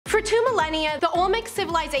For 2 millennia, the Olmec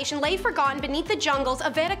civilization lay forgotten beneath the jungles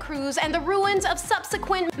of Veracruz and the ruins of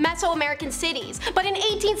subsequent Mesoamerican cities. But in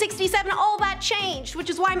 1867, all that changed,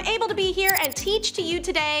 which is why I'm able to be here and teach to you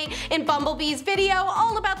today in Bumblebee's video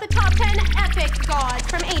all about the top 10 epic gods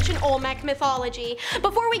from ancient Olmec mythology.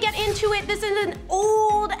 Before we get into it, this is an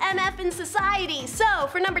old MF in society. So,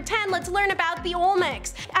 for number 10, let's learn about the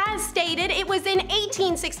Olmecs. As stated, it was in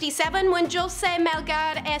 1867 when José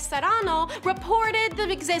Melgar e Serrano reported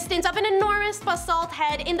the existence of an enormous basalt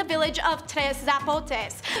head in the village of Tres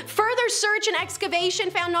Zapotes. Further search and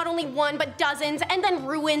excavation found not only one but dozens, and then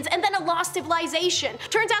ruins, and then a lost civilization.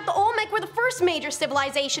 Turns out the Olmec were the first major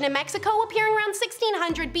civilization in Mexico, appearing around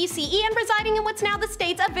 1600 BCE and residing in what's now the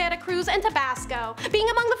states of Veracruz and Tabasco. Being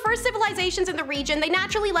among the first civilizations in the region, they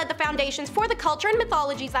naturally led the foundations for the culture and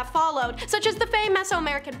mythologies that followed, such as the famed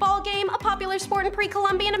Mesoamerican ball game, a popular sport in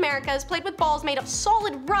pre-Columbian Americas played with balls made of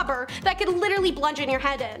solid rubber that could literally bludgeon your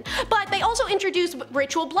head in. But they also introduced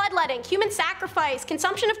ritual bloodletting, human sacrifice,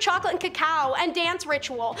 consumption of chocolate and cacao, and dance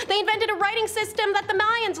ritual. They invented a writing system that the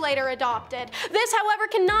Mayans later adopted. This, however,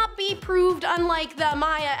 cannot be proved, unlike the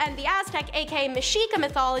Maya and the Aztec, aka Mexica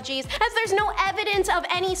mythologies, as there's no evidence of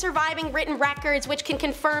any surviving written records which can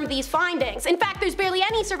confirm these findings. In fact, there's barely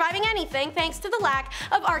any surviving anything thanks to the lack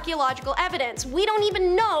of archaeological evidence. We don't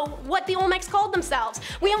even know what the Olmecs called themselves.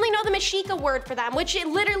 We only know the Mexica word for them, which it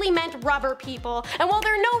literally meant rubber people. And while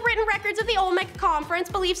there are no written records of the Olmec conference,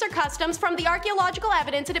 beliefs, or customs, from the archaeological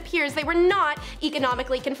evidence it appears they were not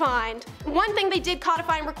economically confined. One thing they did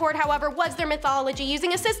codify and record, however, was their mythology,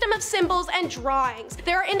 using a system of symbols and drawings.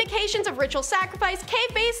 There are indications of ritual sacrifice,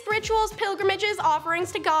 cave-based rituals, pilgrimages,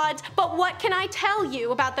 offerings to gods, but what can I tell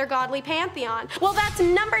you about their godly pantheon? Well, that's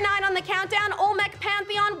number 9 on the countdown, Olmec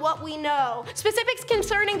Pantheon, what we know. Specifics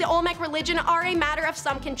concerning the Olmec religion are a matter of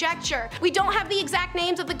some conjecture. We don't have the exact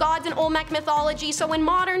names of the gods in Olmec mythology, so in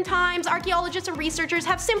modern times, archaeologists and researchers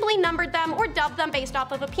have simply numbered them or dubbed them based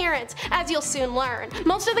off of appearance, as you'll soon learn.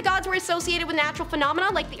 Most of the gods were associated with natural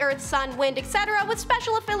phenomena like the earth, sun, wind, etc., with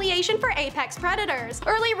special affiliation for apex predators.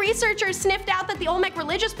 Early researchers sniffed out that the Olmec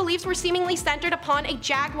religious beliefs were seemingly centered upon a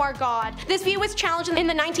jaguar god. This view was challenged in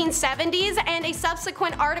the 1970s, and a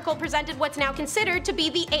subsequent article presented what's now considered to be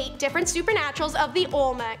the 8 different supernaturals of the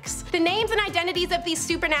Olmecs. The names and identities of these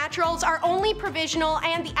supernaturals are only provisional,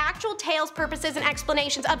 and the actual tales, purposes, and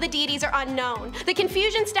explanations of the deities are unknown. The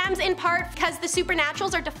confusion stems in part because the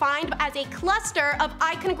supernaturals are defined as a cluster of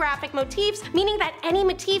iconographic motifs, meaning that any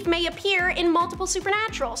motif may appear in multiple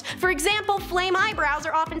supernaturals. For example, flame eyebrows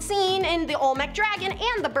are often seen in the Olmec Dragon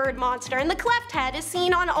and the bird monster, and the cleft head is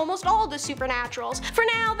seen on almost all the supernaturals. For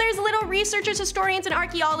now, there's little researchers, historians, and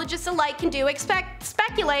archaeologists alike can do except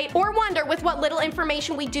speculate or wonder with what little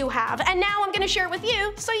information we do have, and now I'm going to share it with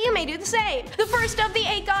you so you may do the same. The first of the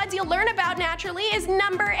 8 gods you'll learn about naturally is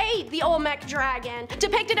number 8, the Olmec Dragon.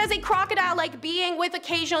 Depicted as a crocodile-like being with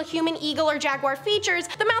occasional human, eagle, or jaguar features,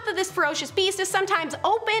 the mouth of this ferocious beast is sometimes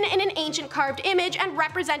open in an ancient carved image and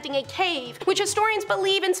representing a cave, which historians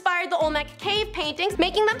believe inspired the Olmec cave paintings,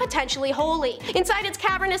 making them potentially holy. Inside its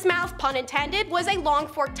cavernous mouth, pun intended, was a long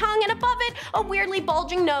forked tongue, and above it, a weirdly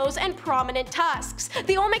bulging nose and prominent tusks.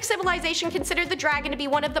 The Olmec civilization considered the dragon to be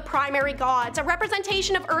one of the primary gods, a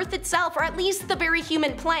representation of Earth itself, or at least the very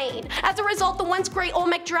human plane. As a result, the once great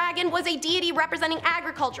Olmec dragon was a deity representing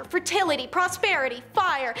agriculture, fertility, prosperity,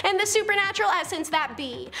 fire, and the supernatural essence that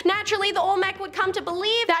be. Naturally, the Olmec would come to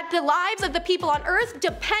believe that the lives of the people on Earth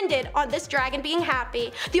depended on this dragon being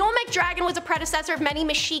happy. The Olmec dragon was a predecessor of many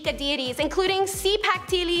Mexica deities, including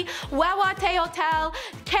Cipactili, Huehueteotl,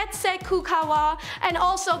 Quetzalcoatl, and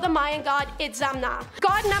also the Mayan god Itzamna.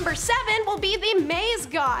 God number 7 will be the Maize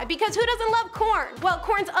God, because who doesn't love corn? Well,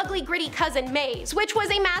 corn's ugly gritty cousin maize, which was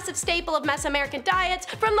a massive staple of Mesoamerican diets,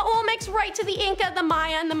 from the Olmecs right to the Inca, the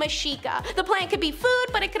Maya, and the Mexica. The plant could be food,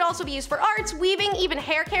 but it could also be used for arts, weaving, even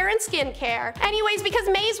hair care and skin care. Anyways, because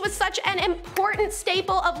maize was such an important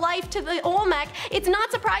staple of life to the Olmec, it's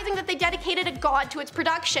not surprising that they dedicated a god to its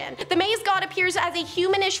production. The Maize God appears as a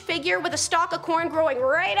humanish figure with a stalk of corn growing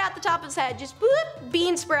right at the top of his head, just boop,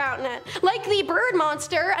 bean sprouting it. Like the bird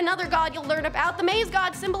monster, another god you'll learn about, the Maize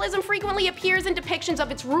God symbolism frequently appears in depictions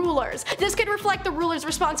of its rulers. This could reflect the ruler's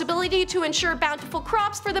responsibility to ensure bountiful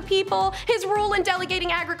crops for the people, his rule in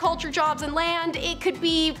delegating agriculture jobs and land. It could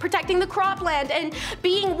be protecting the cropland and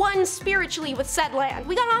being one spiritually with said land.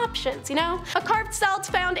 We got options, you know? A carved celt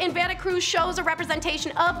found in Veracruz shows a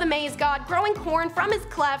representation of the Maize God growing corn from his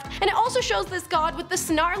cleft, and it also shows this god with the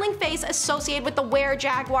snarling face associated with the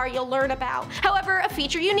Were-Jaguar you'll learn about. However, a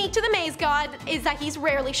feature unique to the Maize God is that he's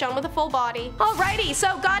rarely shown with a full body. Alrighty,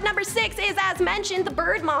 so god number 6 is, as mentioned, the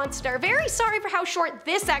bird monster. Very sorry for how short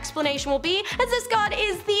this explanation will be, as this god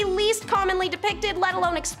is the commonly depicted, let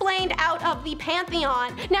alone explained, out of the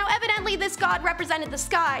Pantheon. Now evidently this god represented the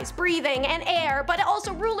skies, breathing, and air, but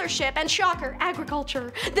also rulership and, shocker,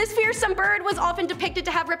 agriculture. This fearsome bird was often depicted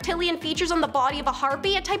to have reptilian features on the body of a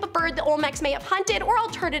harpy, a type of bird the Olmecs may have hunted or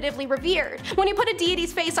alternatively revered. When you put a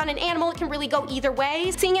deity's face on an animal, it can really go either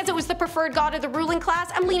way. Seeing as it was the preferred god of the ruling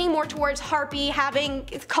class, I'm leaning more towards harpy having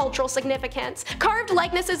cultural significance. Carved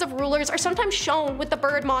likenesses of rulers are sometimes shown with the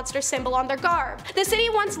bird monster symbol on their garb. The city,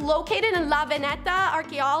 once located in La Veneta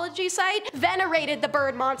archaeology site, venerated the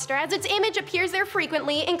bird monster, as its image appears there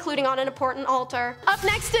frequently, including on an important altar. Up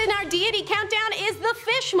next in our deity countdown is the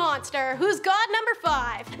fish monster, who's god number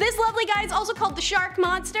 5. This lovely guy is also called the shark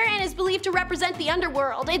monster and is believed to represent the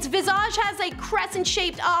underworld. Its visage has a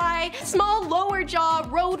crescent-shaped eye, small lower jaw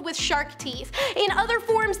rowed with shark teeth. In other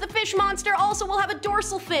forms, the fish monster also will have a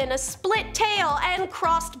dorsal fin, a split tail, and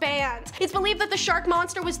crossed bands. It's believed that the shark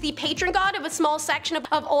monster was the patron god of a small section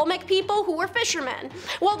of Olmec people who were fishermen.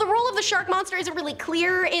 While the role of the shark monster isn't really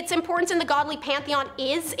clear, its importance in the godly pantheon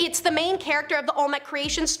is. It's the main character of the Olmec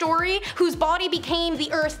creation story, whose body became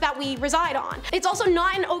the earth that we reside on. It's also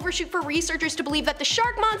not an overshoot for researchers to believe that the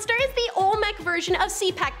shark monster is the Olmec version of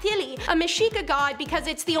Sipactili, a Mexica god, because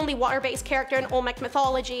it's the only water-based character in Olmec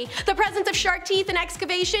mythology. The presence of shark teeth in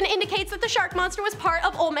excavation indicates that the shark monster was part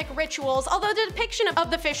of Olmec rituals, although the depiction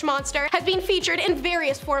of the fish monster has been featured in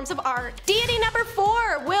various forms of art. Deity number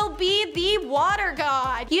 4 will be the water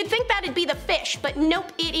god. You'd think that'd be the fish, but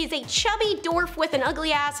nope, it is a chubby dwarf with an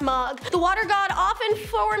ugly ass mug. The water god often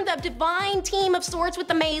formed a divine team of sorts with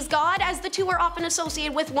the Maize God, as the two are often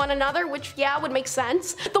associated with one another, which yeah, would make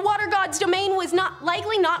sense. The water god's domain was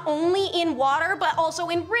likely not only in water, but also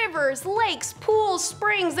in rivers, lakes, pools,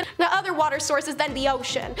 springs, and other water sources than the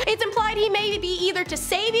ocean. It's implied he may be either to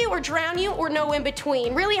save you or drown you, or no in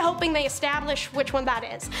between, really hoping they establish which one that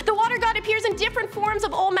is. The water god appears in different forms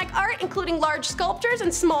of Olmec art, including large sculptures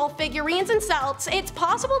and small figurines and celts. It's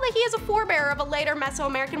possible that he is a forebearer of a later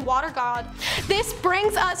Mesoamerican water god. This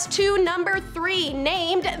brings us to number 3,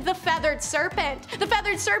 named the Feathered Serpent. The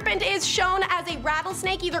Feathered Serpent is shown as a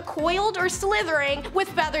rattlesnake, either coiled or slithering, with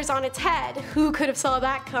feathers on its head. Who could have saw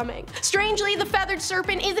that coming? Strangely, the Feathered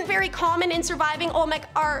Serpent isn't very common in surviving Olmec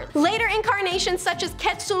art. Later incarnations such as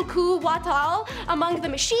Quetzalcoatl among the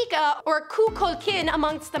Mexica or Kukulkan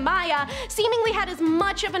amongst the Maya seemingly had as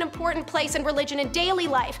much of an important place in religion and daily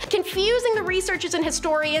life, confusing the researchers and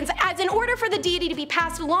historians, as in order for the deity to be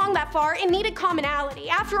passed along that far, it needed commonality.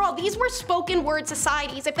 After all, these were spoken word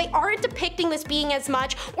societies. If they aren't depicting this being as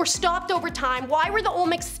much, or stopped over time, why were the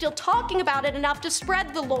Olmecs still talking about it enough to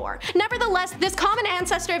spread the lore? Nevertheless, this common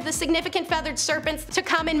ancestor of the significant feathered serpents to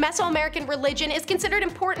come in Mesoamerican religion is considered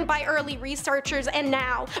important by early researchers and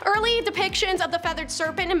now. Early depictions of the feathered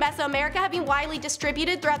serpent in Mesoamerica have been widely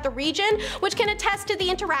distributed throughout the region, which can attest to the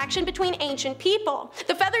interaction between ancient people.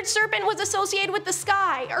 The feathered serpent was associated with the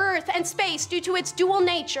sky, earth, and space due to its dual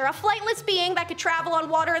nature, a flightless being that could travel on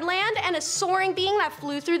water and land, and a soaring being that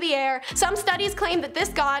flew through the air. Some studies claim that this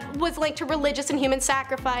god was linked to religious and human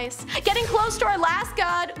sacrifice. Getting close to our last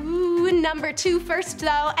god, number 2 first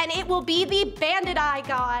though, and it will be the Banded Eye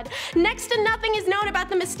God. Next to nothing is known about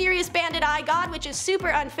the mysterious Banded Eye God, which is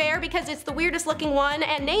super unfair because it's the weirdest looking one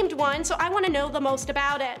and named one, so I want to know the most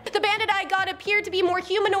about it. The Banded Eye God appeared to be more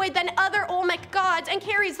humanoid than other Olmec gods and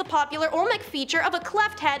carries the popular Olmec feature of a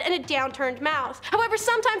cleft head and a downturned mouth. However,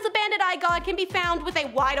 sometimes the Banded Eye God can be found with a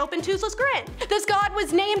wide open toothless grin. This god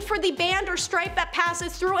was named for the band or stripe that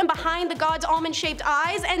passes through and behind the god's almond-shaped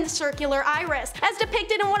eyes and circular iris, as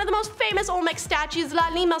depicted in one of the most famous Olmec statues, La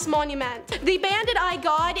Lima's monument. The Banded Eye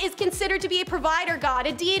God is considered to be a provider god,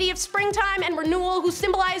 a deity of springtime and renewal who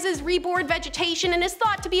symbolizes reborn vegetation and is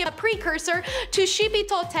thought to be a precursor to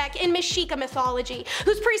Xipitotec in Mexica mythology,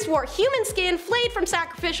 whose priests wore human skin flayed from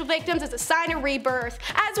sacrificial victims as a sign of rebirth.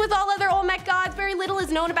 As with all other Olmec gods, very little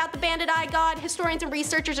is known about the Banded Eye God. Historians and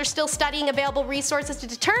researchers are still studying available resources to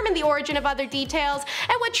determine the origin of other details,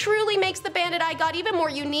 and what truly makes the Banded Eye God even more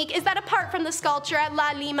unique is that apart from the sculpture at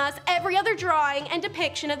La Limas, every other drawing and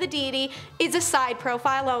depiction of the deity is a side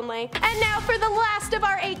profile only. And now for the last of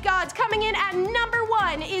our 8 gods, coming in at number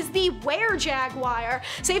 1 is the Were-Jaguar.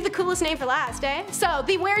 Save the coolest name for last, eh? So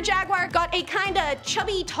the Were-Jaguar got a kinda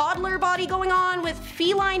chubby toddler body going on with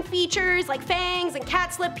feline features like fangs and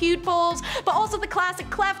cat-slip pupils, but also the classic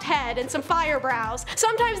cleft head and some fire brows.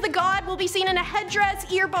 Sometimes the god will be seen in a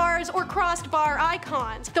headdress, ear bars, or crossed bar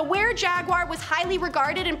icons. The Were-Jaguar was highly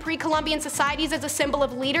regarded in pre-Columbian pre-Columbian societies as a symbol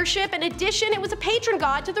of leadership. In addition, it was a patron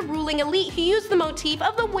god to the ruling elite who used the motif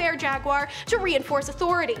of the Were-Jaguar to reinforce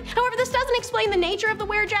authority. However, this doesn't explain the nature of the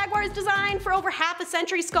Were-Jaguar's design. For over half a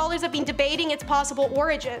century, scholars have been debating its possible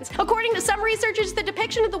origins. According to some researchers, the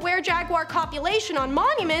depiction of the Were-Jaguar copulation on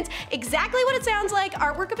monuments, exactly what it sounds like,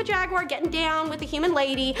 artwork of a jaguar getting down with a human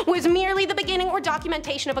lady, was merely the beginning or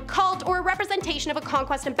documentation of a cult or a representation of a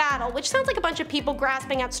conquest and battle, which sounds like a bunch of people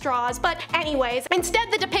grasping at straws. But anyways, instead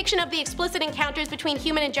the depiction of the explicit encounters between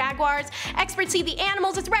human and jaguars, experts see the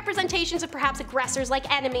animals as representations of perhaps aggressors like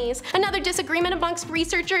enemies. Another disagreement amongst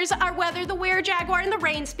researchers are whether the Were-Jaguar and the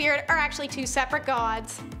rain spirit are actually two separate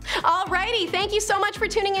gods. Alrighty, thank you so much for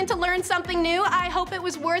tuning in to learn something new. I hope it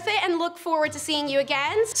was worth it and look forward to seeing you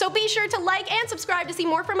again. So be sure to like and subscribe to see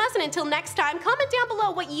more from us, and until next time, comment down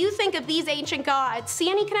below what you think of these ancient gods. See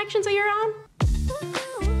any connections of your own?